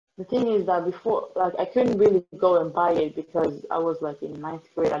the thing is that before, like, I couldn't really go and buy it because I was like in ninth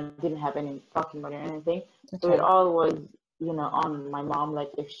grade. I didn't have any pocket money or anything. So it Okay. all was, on my mom,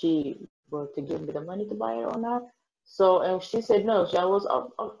 like if she were to give me the money to buy it or not. So, and she said no. So I was,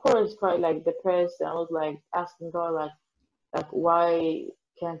 of course, quite like depressed. And I was like asking God, like why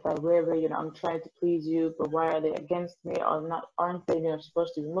can't I wear it? I'm trying to please you, but why are they against me? Or not? Aren't they,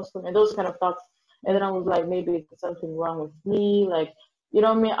 supposed to be Muslim? And those kind of thoughts. And then I was like, maybe it's something wrong with me. Like, what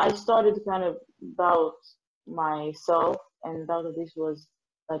I mean? I started to kind of doubt myself and doubt that this was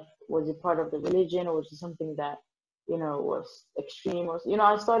like, was it part of the religion, or was it something that, was extreme, or,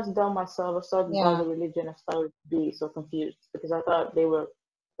 I started to doubt myself. I started to doubt Yeah. the religion. I started to be so confused because I thought they were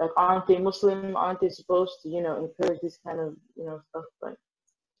like, aren't they Muslim? Aren't they supposed to, encourage this kind of, stuff? But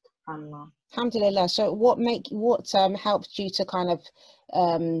I don't know. Alhamdulillah. So what helped you to kind of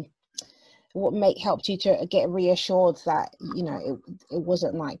helped you to get reassured that it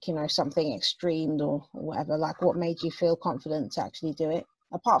wasn't like something extreme or whatever? Like, what made you feel confident to actually do it,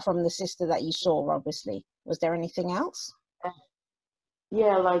 apart from the sister that you saw? Obviously, was there anything else?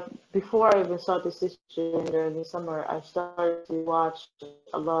 Yeah, like before I even started this history during the summer, I started to watch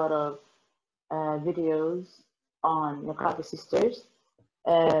a lot of videos on Niqabi sisters.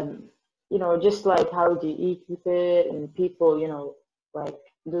 Um, just like how do you eat with it, and people, like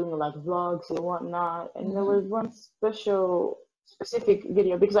doing like vlogs and whatnot. And there was one specific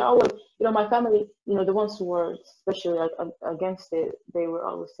video because I always, my family, the ones who were especially like against it, they were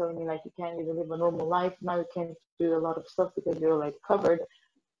always telling me like, you can't even live a normal life now. You can't do a lot of stuff because you're like covered.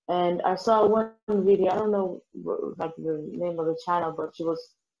 And I saw one video, I don't know like the name of the channel, but she was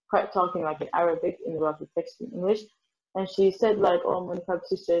quite talking like in Arabic in the text in English. And she said like, oh, my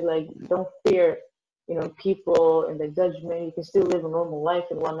sister, like, don't fear, people and the judgment. You can still live a normal life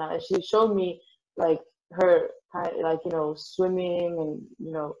and whatnot. And she showed me like her kind of like, swimming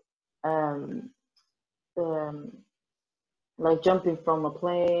and, um, um, like jumping from a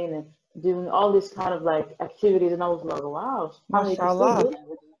plane and doing all these kind of like activities. And I was like, wow, how you can still MashaAllah.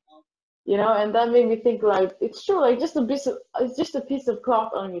 do that? And that made me think like, it's true, like it's just a piece of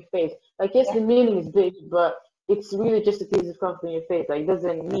cloth on your face. Like, yes, Yeah. the meaning is big, but it's really just a piece of cloth on your face. Like, it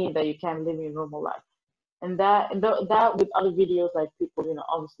doesn't mean that you can't live your normal life. And that with other videos, like people,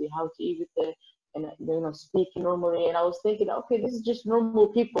 obviously how to eat with it and, speaking normally. And I was thinking, okay, this is just normal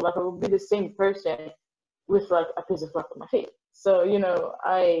people. Like, I will be the same person with like a piece of cloth on my face. So,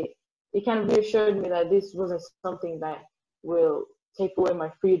 it kind of reassured me that this wasn't something that will take away my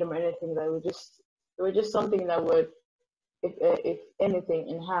freedom or anything. That it was just something that would, if anything,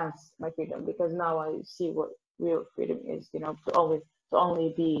 enhance my freedom, because now I see what real freedom is. To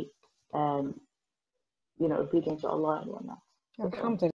only be, obedient to Allah and whatnot. Alhamdulillah.